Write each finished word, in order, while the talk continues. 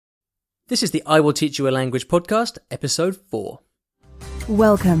This is the I Will Teach You a Language podcast, episode 4.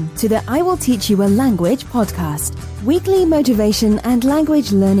 Welcome to the I Will Teach You a Language podcast, weekly motivation and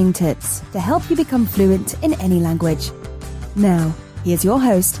language learning tips to help you become fluent in any language. Now, here's your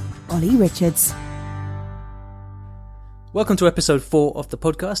host, Ollie Richards. Welcome to episode 4 of the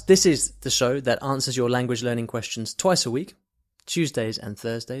podcast. This is the show that answers your language learning questions twice a week, Tuesdays and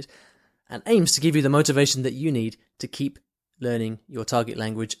Thursdays, and aims to give you the motivation that you need to keep learning your target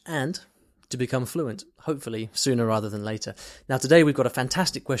language and to become fluent, hopefully sooner rather than later. Now today we've got a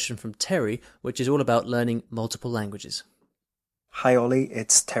fantastic question from Terry, which is all about learning multiple languages. Hi Ollie,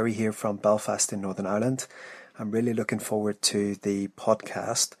 it's Terry here from Belfast in Northern Ireland. I'm really looking forward to the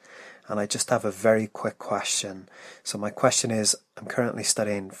podcast and I just have a very quick question. So my question is, I'm currently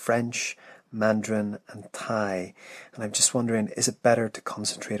studying French, Mandarin and Thai, and I'm just wondering, is it better to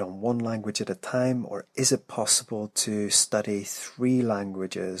concentrate on one language at a time, or is it possible to study 3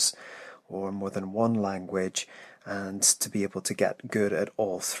 languages or more than one language and to be able to get good at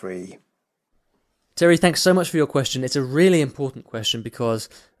all 3? Terry, thanks so much for your question. It's a really important question because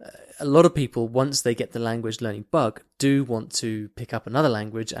a lot of people, once they get the language learning bug, do want to pick up another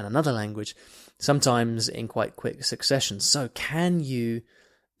language and another language, sometimes in quite quick succession. So can you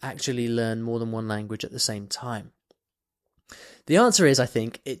actually learn more than one language at the same time? The answer is, I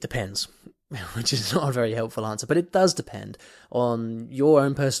think, it depends. Which is not a very helpful answer, but it does depend on your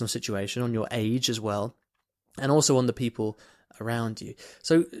own personal situation, on your age as well, and also on the people around you.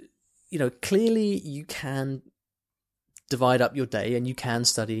 So, clearly you can divide up your day and you can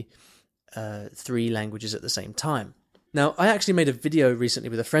study 3 languages at the same time. Now, I actually made a video recently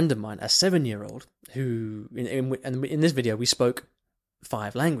with a friend of mine, a 7-year-old, who, in this video, we spoke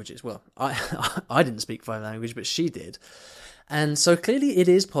 5 languages. Well, I didn't speak 5 languages, but she did. And so clearly it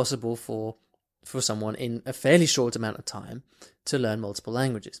is possible for someone in a fairly short amount of time to learn multiple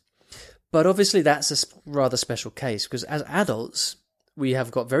languages. But obviously that's a rather special case because as adults, we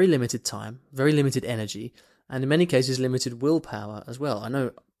have got very limited time, very limited energy, and in many cases limited willpower as well. I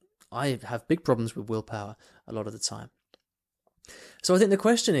know I have big problems with willpower a lot of the time. So I think the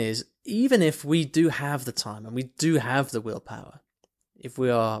question is, even if we do have the time and we do have the willpower, if we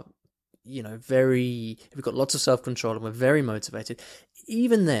are if we've got lots of self-control and we're very motivated,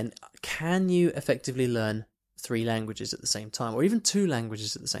 even then, can you effectively learn 3 languages at the same time, or even 2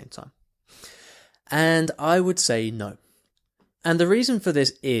 languages at the same time? And I would say no. And the reason for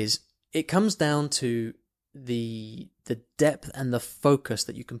this is, it comes down to the depth and the focus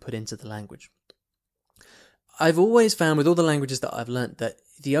that you can put into the language. I've always found with all the languages that I've learnt that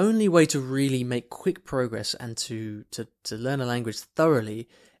the only way to really make quick progress and to learn a language thoroughly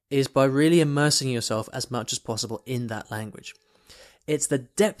is by really immersing yourself as much as possible in that language. It's the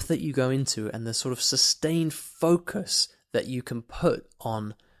depth that you go into and the sort of sustained focus that you can put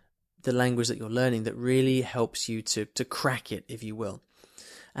on the language that you're learning that really helps you to crack it, if you will.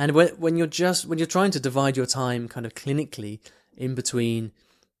 And when you're trying to divide your time kind of clinically in between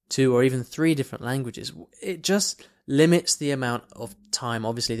 2 or even 3 different languages, it just limits the amount of time,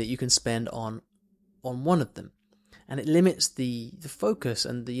 obviously, that you can spend on one of them. And it limits the focus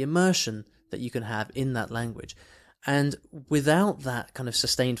and the immersion that you can have in that language. And without that kind of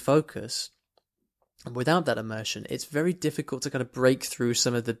sustained focus, and without that immersion, it's very difficult to kind of break through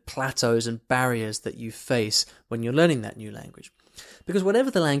some of the plateaus and barriers that you face when you're learning that new language. Because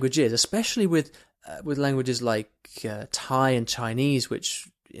whatever the language is, especially with languages like Thai and Chinese, which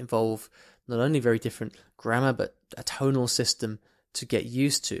involve not only very different grammar, but a tonal system to get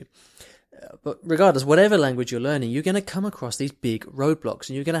used to. But regardless, whatever language you're learning, you're going to come across these big roadblocks,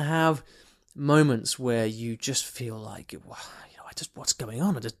 and you're going to have moments where you just feel like, what's going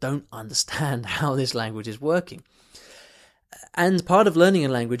on? I just don't understand how this language is working. And part of learning a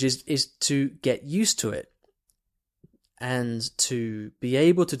language is to get used to it and to be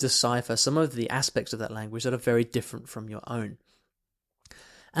able to decipher some of the aspects of that language that are very different from your own.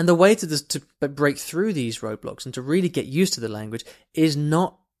 And the way to break through these roadblocks and to really get used to the language is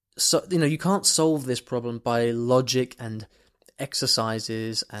not so, you can't solve this problem by logic and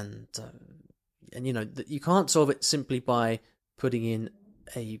exercises and you can't solve it simply by putting in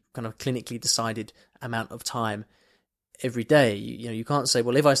a kind of clinically decided amount of time every day. You can't say,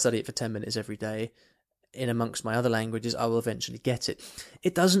 well, if I study it for 10 minutes every day in amongst my other languages, I will eventually get it.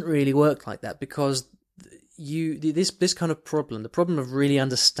 It doesn't really work like that because this kind of problem, the problem of really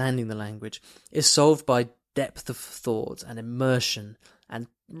understanding the language, is solved by depth of thought and immersion and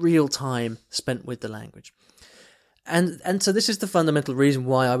real time spent with the language. And so this is the fundamental reason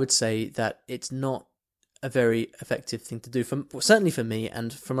why I would say that it's not a very effective thing to do, certainly for me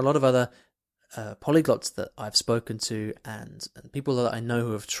and from a lot of other polyglots that I've spoken to and people that I know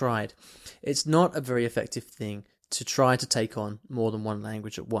who have tried, it's not a very effective thing to try to take on more than one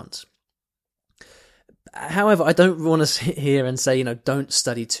language at once. However, I don't want to sit here and say, don't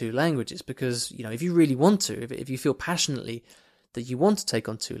study two languages, because, if you really want to, if you feel passionately that you want to take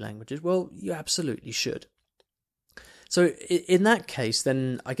on two languages, well, you absolutely should. So in that case,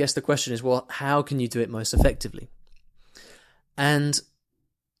 then I guess the question is, well, how can you do it most effectively? And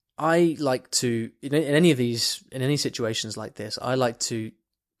I like to, in any situations like this, I like to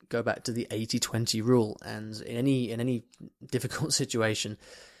go back to the 80-20 rule. And in any difficult situation,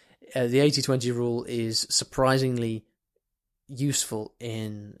 the 80-20 rule is surprisingly useful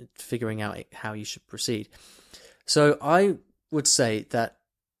in figuring out how you should proceed. So I would say that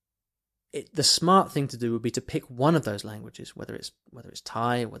the smart thing to do would be to pick one of those languages, whether it's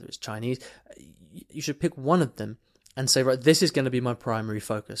Thai, whether it's Chinese. You should pick one of them and say, right, this is going to be my primary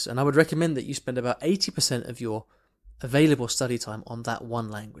focus. And I would recommend that you spend about 80% of your available study time on that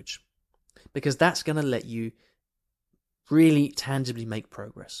one language, because that's going to let you really tangibly make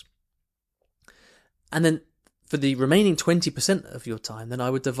progress. And then for the remaining 20% of your time, then I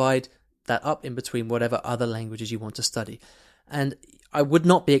would divide that up in between whatever other languages you want to study. And I would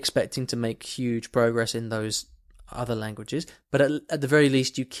not be expecting to make huge progress in those other languages, but at the very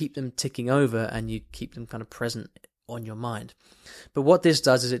least you keep them ticking over and you keep them kind of present on your mind. But what this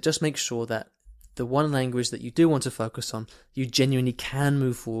does is it just makes sure that the one language that you do want to focus on, you genuinely can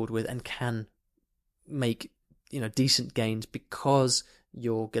move forward with and can make decent gains, because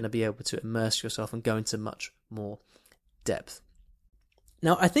you're going to be able to immerse yourself and go into much more depth.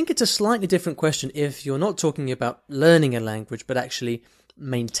 Now, I think it's a slightly different question if you're not talking about learning a language, but actually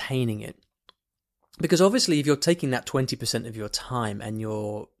maintaining it. Because obviously, if you're taking that 20% of your time and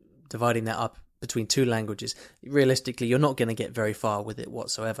you're dividing that up between two languages, realistically, you're not going to get very far with it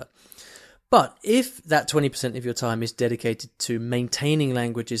whatsoever. But if that 20% of your time is dedicated to maintaining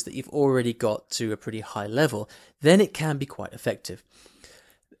languages that you've already got to a pretty high level, then it can be quite effective.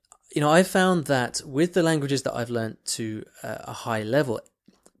 I've found that with the languages that I've learned to a high level,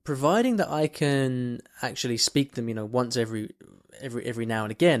 providing that I can actually speak them, once every now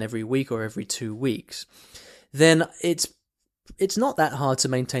and again, every week or every 2 weeks, then it's not that hard to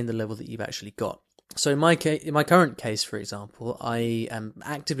maintain the level that you've actually got. So in my current case, for example, I am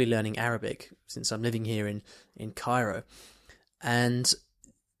actively learning Arabic since I'm living here in Cairo,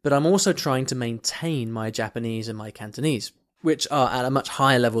 but I'm also trying to maintain my Japanese and my Cantonese, which are at a much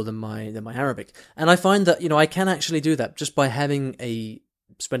higher level than my Arabic. And I find that I can actually do that just by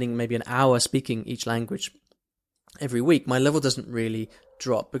spending maybe an hour speaking each language every week. My level doesn't really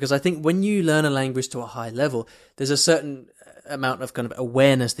drop, because I think when you learn a language to a high level, there's a certain amount of kind of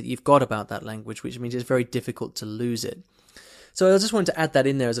awareness that you've got about that language, which means it's very difficult to lose it. So I just wanted to add that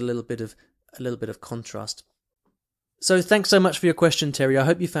in there as a little bit of contrast. So thanks so much for your question, Terry. I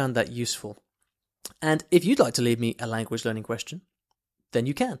hope you found that useful. And if you'd like to leave me a language learning question, then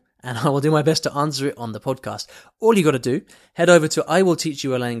you can, and I will do my best to answer it on the podcast. All you got to do, head over to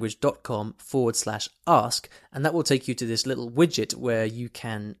iwillteachyoualanguage.com/ask, and that will take you to this little widget where you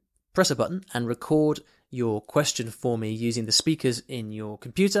can press a button and record your question for me using the speakers in your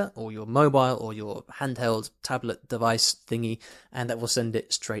computer or your mobile or your handheld tablet device thingy, and that will send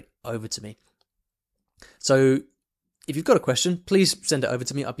it straight over to me. So if you've got a question, please send it over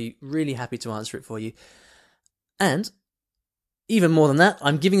to me. I'll be really happy to answer it for you. And even more than that,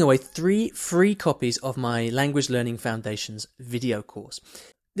 I'm giving away 3 free copies of my Language Learning Foundations video course.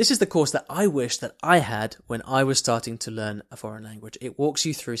 This is the course that I wish that I had when I was starting to learn a foreign language. It walks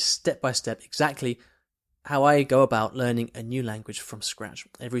you through step by step exactly how I go about learning a new language from scratch.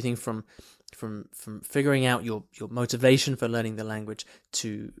 Everything from figuring out your motivation for learning the language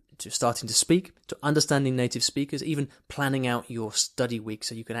to starting to speak, to understanding native speakers, even planning out your study week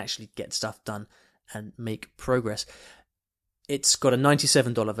so you can actually get stuff done and make progress. It's got a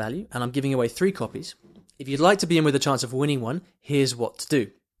 $97 value, and I'm giving away 3 copies. If you'd like to be in with a chance of winning one, here's what to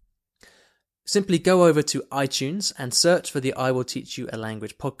do. Simply go over to iTunes and search for the I Will Teach You a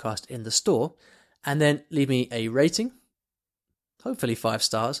Language podcast in the store, and then leave me a rating, hopefully 5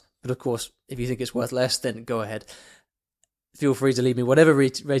 stars, but of course, if you think it's worth less, then go ahead. Feel free to leave me whatever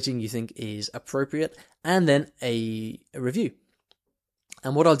rating you think is appropriate, and then a review.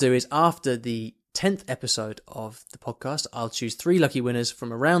 And what I'll do is, after the 10th episode of the podcast, I'll choose 3 lucky winners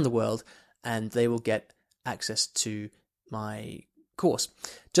from around the world, and they will get access to my course.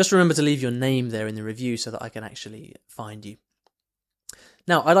 Just remember to leave your name there in the review so that I can actually find you.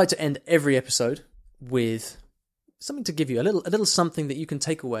 Now, I like to end every episode with something to give you, a little something that you can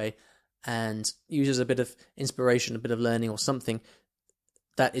take away and use as a bit of inspiration, a bit of learning, or something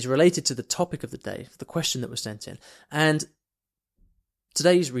that is related to the topic of the day, the question that was sent in. And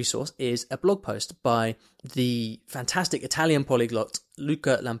today's resource is a blog post by the fantastic Italian polyglot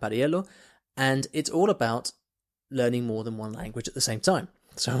Luca Lampariello, and it's all about learning more than one language at the same time.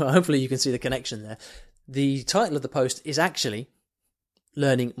 So hopefully you can see the connection there. The title of the post is actually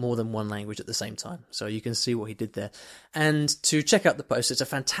learning more than one language at the same time. So you can see what he did there. And to check out the post, it's a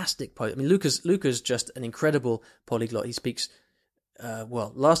fantastic post. I mean, Luca's just an incredible polyglot. He speaks,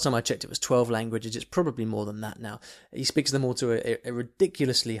 last time I checked, it was 12 languages. It's probably more than that now. He speaks them all to a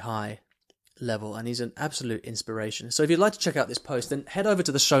ridiculously high level, and he's an absolute inspiration. So if you'd like to check out this post, then head over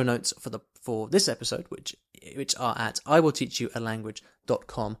to the show notes for this episode, which are at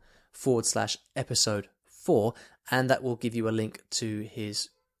iwillteachyoualanguage.com/episode 4, and that will give you a link to his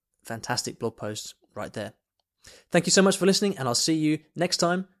fantastic blog post right there. Thank you so much for listening, and I'll see you next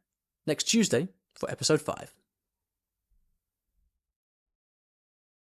Tuesday, for episode 5.